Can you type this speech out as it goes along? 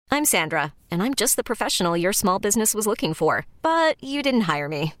I'm Sandra, and I'm just the professional your small business was looking for. But you didn't hire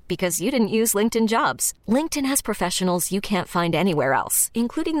me because you didn't use LinkedIn Jobs. LinkedIn has professionals you can't find anywhere else,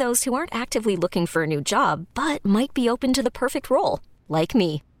 including those who aren't actively looking for a new job, but might be open to the perfect role, like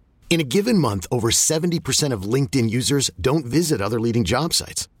me. In a given month, over 70% of LinkedIn users don't visit other leading job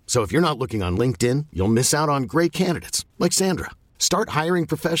sites. So if you're not looking on LinkedIn, you'll miss out on great candidates like Sandra. Start hiring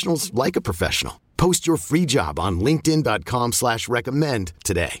professionals like a professional. Post your free job on linkedin.com/recommend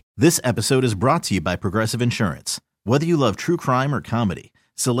today. This episode is brought to you by Progressive Insurance. Whether you love true crime or comedy,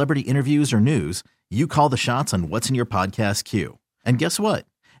 celebrity interviews or news, you call the shots on what's in your podcast queue. And guess what?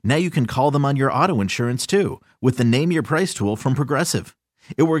 Now you can call them on your auto insurance too with the Name Your Price tool from Progressive.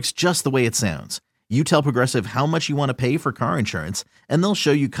 It works just the way it sounds. You tell Progressive how much you want to pay for car insurance, and they'll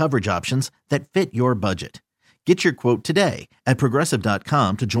show you coverage options that fit your budget. Get your quote today at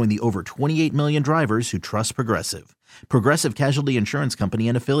Progressive.com to join the over 28 million drivers who trust Progressive. Progressive Casualty Insurance Company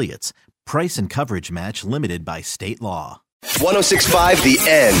and Affiliates. Price and coverage match limited by state law. 106.5 The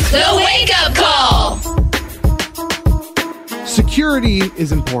End. The Wake Up Call. Security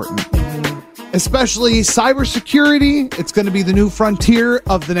is important, especially cybersecurity. It's going to be the new frontier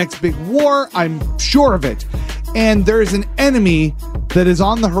of the next big war. I'm sure of it. And there is an enemy that is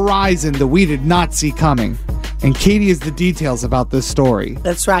on the horizon that we did not see coming. And Katie has the details about this story.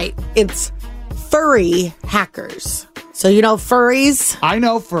 That's right. It's furry hackers. So you know furries? I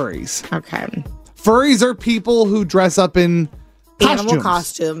know furries. Okay. Furries are people who dress up in Animal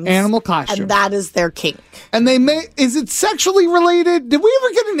costumes. Animal costumes. And that is their kink. And is it sexually related? Did we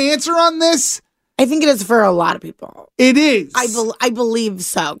ever get an answer on this? I think it is for a lot of people. It is. I believe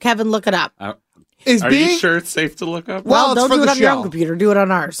so. Kevin, look it up. Are you sure it's safe to look up? Well, don't do it on your own computer. Do it on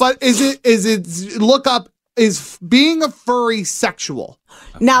ours. But is it look up, is being a furry sexual?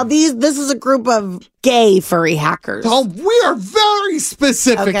 Now, this is a group of gay furry hackers. Oh, we are very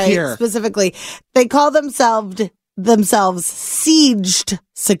specific here. Specifically, they call themselves Sieged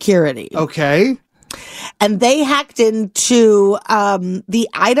Security. Okay. And they hacked into the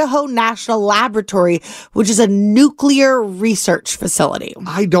Idaho National Laboratory, which is a nuclear research facility.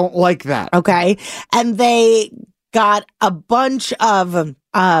 I don't like that. Okay. And they got a bunch of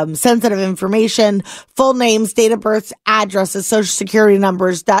sensitive information, full names, date of births, addresses, social security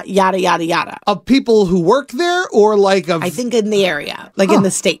numbers, yada, yada, yada. Of people who work there or I think in the area, in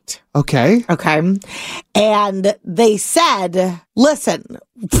the state. Okay. Okay. And they said, listen,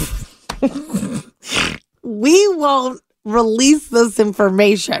 we won't release this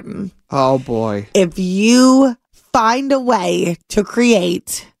information. Oh, boy. If you find a way to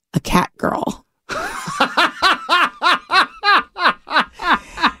create a cat girl.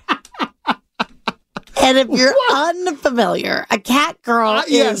 And if you're unfamiliar, a cat girl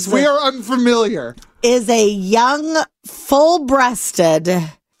yes, we are unfamiliar. Is a young, full-breasted,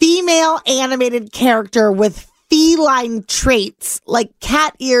 female animated character with feline traits like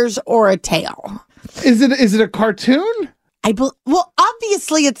cat ears or a tail. Is it a cartoon? Well,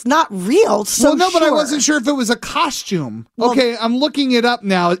 obviously it's not real. So but I wasn't sure if it was a costume. Okay, I'm looking it up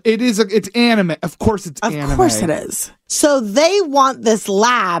now. It's anime. Of course it's anime. Of course it is. So they want this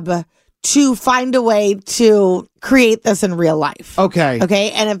lab to find a way to create this in real life. Okay. Okay.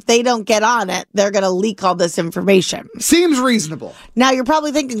 And if they don't get on it, they're going to leak all this information. Seems reasonable. Now you're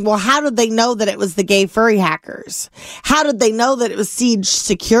probably thinking, well, how did they know that it was the gay furry hackers? How did they know that it was Siege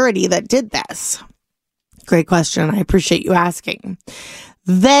Security that did this? Great question. I appreciate you asking.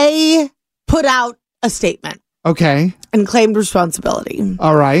 They put out a statement. Okay. And claimed responsibility.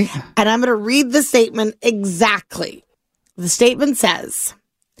 All right. And I'm going to read the statement exactly. The statement says,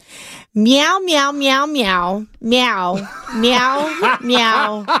 meow, meow, meow, meow, meow, meow,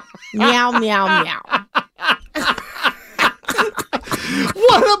 meow, meow, meow, meow.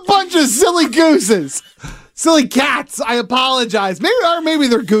 What a bunch of silly gooses. Silly cats. I apologize. Maybe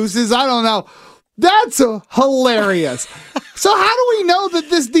they're gooses. I don't know. That's hilarious. So how do we know that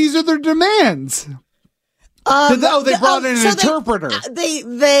these are their demands? They brought in an interpreter.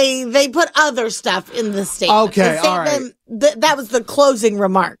 They put other stuff in the statement. Okay, all right. That was the closing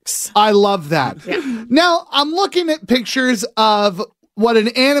remarks. I love that. Yeah. Now, I'm looking at pictures of what an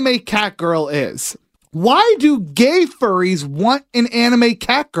anime cat girl is. Why do gay furries want an anime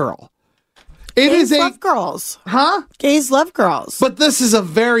cat girl? Gays love girls. Huh? Gays love girls. But this is a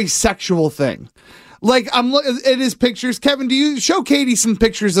very sexual thing. Like, it is pictures. Kevin, do you show Katie some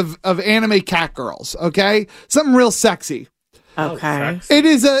pictures of anime cat girls? Okay, something real sexy. Okay. It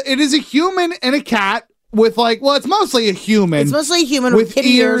is a human and a cat with it's mostly a human. It's mostly a human with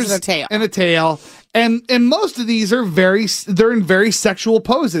ears and a tail. And most of these are they're in very sexual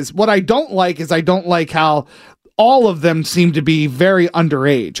poses. What I don't like is how all of them seem to be very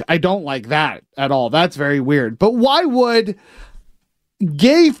underage. I don't like that at all. That's very weird. But why would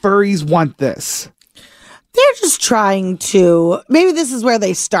gay furries want this? They're just trying to, maybe this is where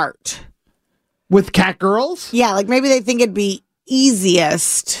they start. With cat girls? Yeah, like maybe they think it'd be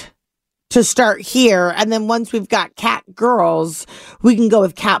easiest to start here, and then once we've got cat girls, we can go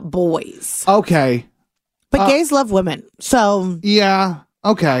with cat boys. Okay. But gays love women, so... Yeah,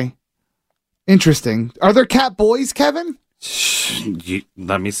 okay. Interesting. Are there cat boys, Kevin?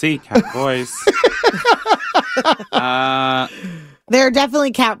 Let me see. Cat boys. There are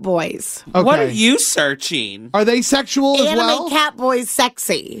definitely cat boys. Okay. What are you searching? Are they sexual as well? Anime cat boys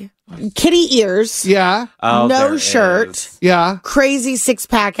sexy. Kitty ears. Yeah. Oh, no shirt. is. Yeah. Crazy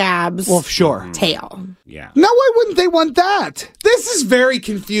six-pack abs. Well, sure. Tail. Yeah. Now, why wouldn't they want that? This is very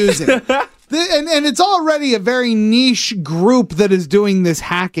confusing. and it's already a very niche group that is doing this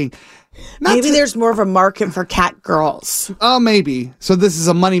hacking. Maybe there's more of a market for cat girls. Oh, maybe. So this is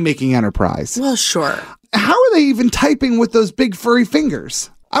a money-making enterprise. Well, sure. How are they even typing with those big furry fingers?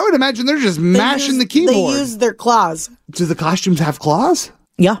 I would imagine they're just mashing the keyboard. They use their claws. Do the costumes have claws?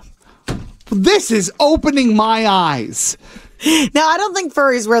 Yeah. This is opening my eyes. Now, I don't think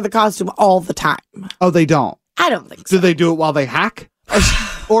furries wear the costume all the time. Oh, they don't? I don't think so. Do they do it while they hack?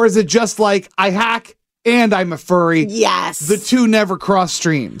 Or is it just like, I hack and I'm a furry? Yes. The two never cross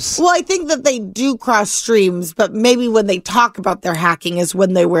streams. Well, I think that they do cross streams, but maybe when they talk about their hacking is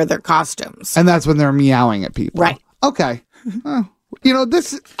when they wear their costumes. And that's when they're meowing at people. Right. Okay. You know,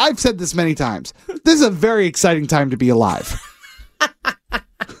 I've said this many times. This is a very exciting time to be alive.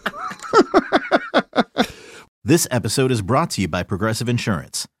 This episode is brought to you by Progressive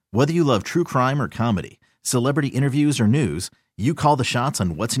Insurance. Whether you love true crime or comedy, celebrity interviews or news, you call the shots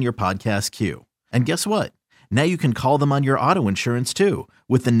on what's in your podcast queue. And guess what? Now you can call them on your auto insurance too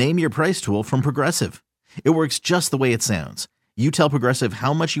with the Name Your Price tool from Progressive. It works just the way it sounds. You tell Progressive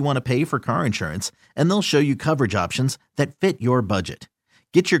how much you want to pay for car insurance, and they'll show you coverage options that fit your budget.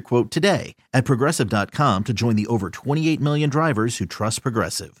 Get your quote today at Progressive.com to join the over 28 million drivers who trust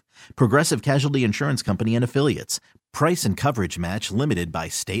Progressive. Progressive Casualty Insurance Company and Affiliates. Price and coverage match limited by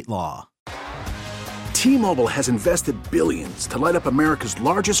state law. T-Mobile has invested billions to light up America's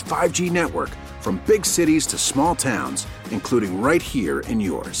largest 5G network, from big cities to small towns, including right here in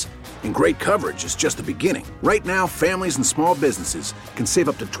yours. And great coverage is just the beginning. Right now, families and small businesses can save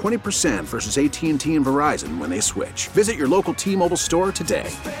up to 20% versus AT&T and Verizon when they switch. Visit your local T-Mobile store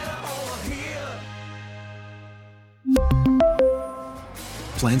today.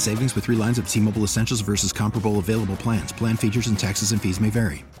 Plan savings with 3 lines of T-Mobile Essentials versus comparable available plans. Plan features and taxes and fees may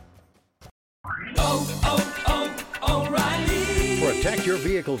vary. Protect your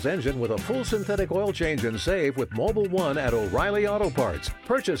vehicle's engine with a full synthetic oil change and save with Mobil 1 at O'Reilly Auto Parts.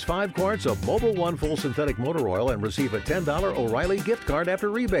 Purchase 5 quarts of Mobil 1 full synthetic motor oil and receive a $10 O'Reilly gift card after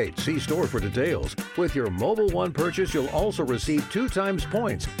rebate. See store for details. With your Mobil 1 purchase, you'll also receive 2 times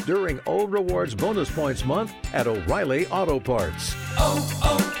points during O Rewards Bonus Points Month at O'Reilly Auto Parts.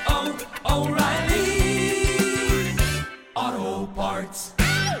 O'Reilly Auto Parts.